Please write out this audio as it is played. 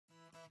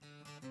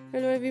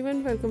Hello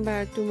everyone, welcome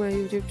back to my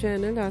YouTube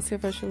channel Asya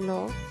Fashion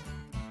Vlog.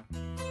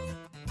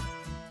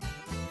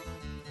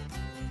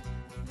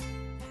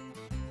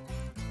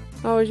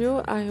 How are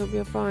you? I hope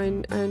you're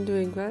fine and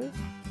doing well.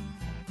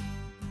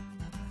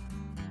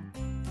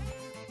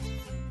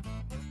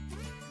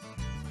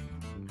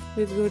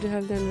 With good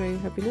health and very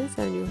happiness,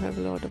 and you have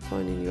a lot of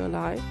fun in your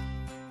life.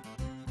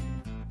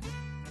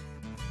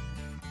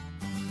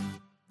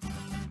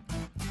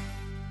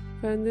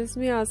 Friends, this is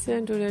me Asya,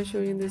 and today I'm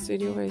showing you this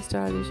video very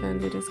stylish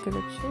and latest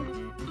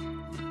collection.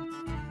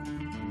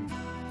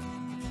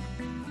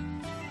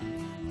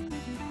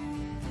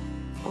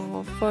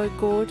 Of fur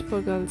coat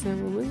for girls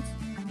and women.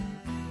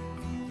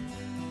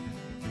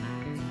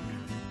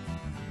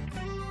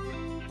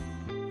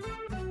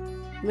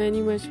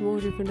 Many much more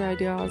different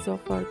ideas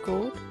of fur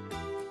coat.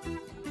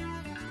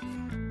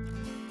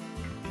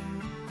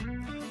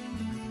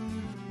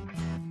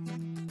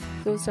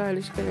 So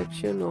stylish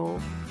collection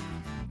of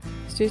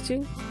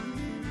stitching.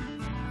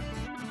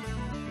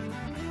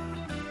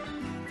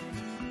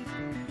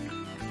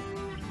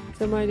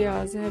 Some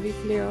ideas heavy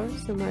flare,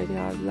 some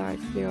ideas light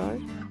flare.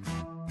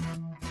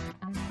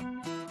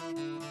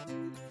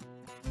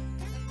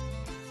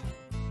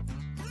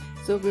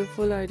 So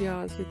beautiful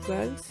ideas with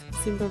belts,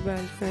 simple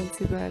belt,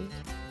 fancy belt.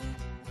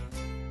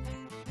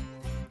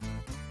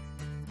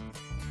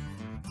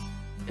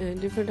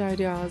 And different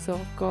ideas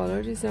of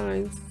collar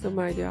designs, some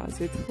ideas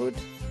with hood.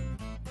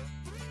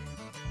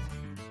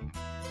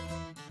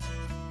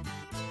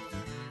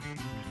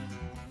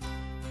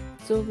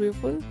 So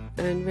beautiful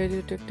and very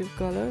attractive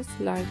colors,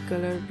 light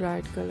color,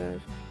 bright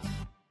color.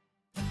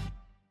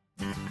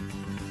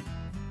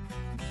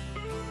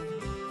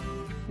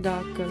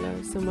 Dark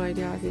color, some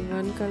ideas in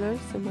one color,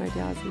 some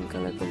ideas in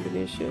color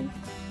combination.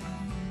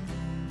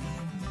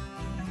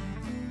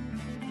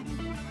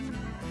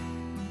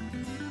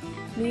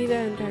 Knee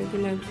length, ankle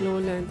length, low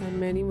length, and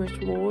many much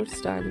more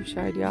stylish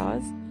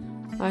ideas.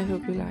 I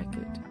hope you like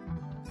it.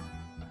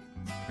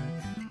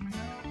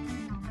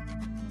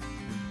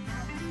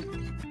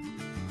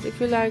 If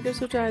you like it,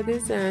 so try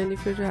this, and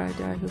if you try it,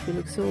 I hope you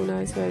look so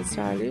nice, very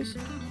stylish.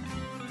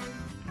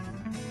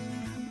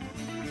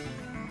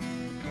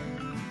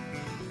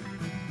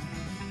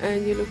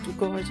 And you look too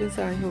gorgeous,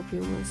 I hope you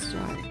must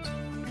try it.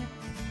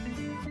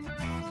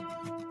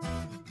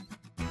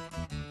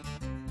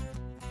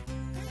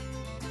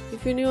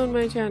 If you're new on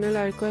my channel,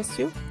 I request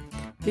you,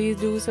 please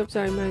do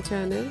subscribe my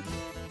channel.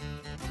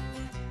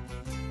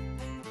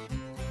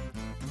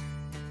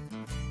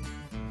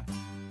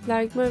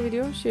 Like my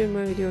video, share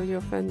my video with your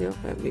friends, your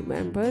family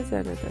members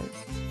and others.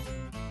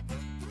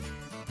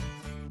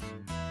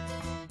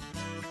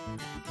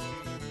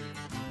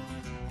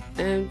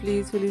 And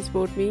please really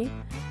support me.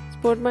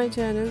 Support my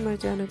channel. My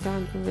channel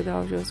can't grow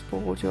without your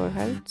support, your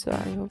help. So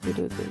I hope you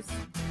do this.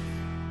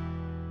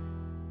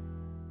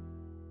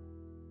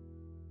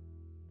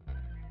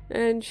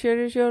 And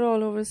share it your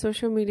all over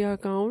social media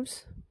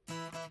accounts.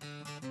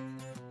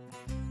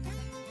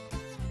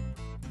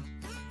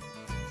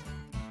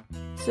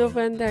 So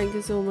friends, thank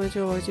you so much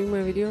for watching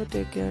my video.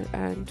 Take care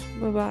and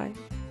bye bye.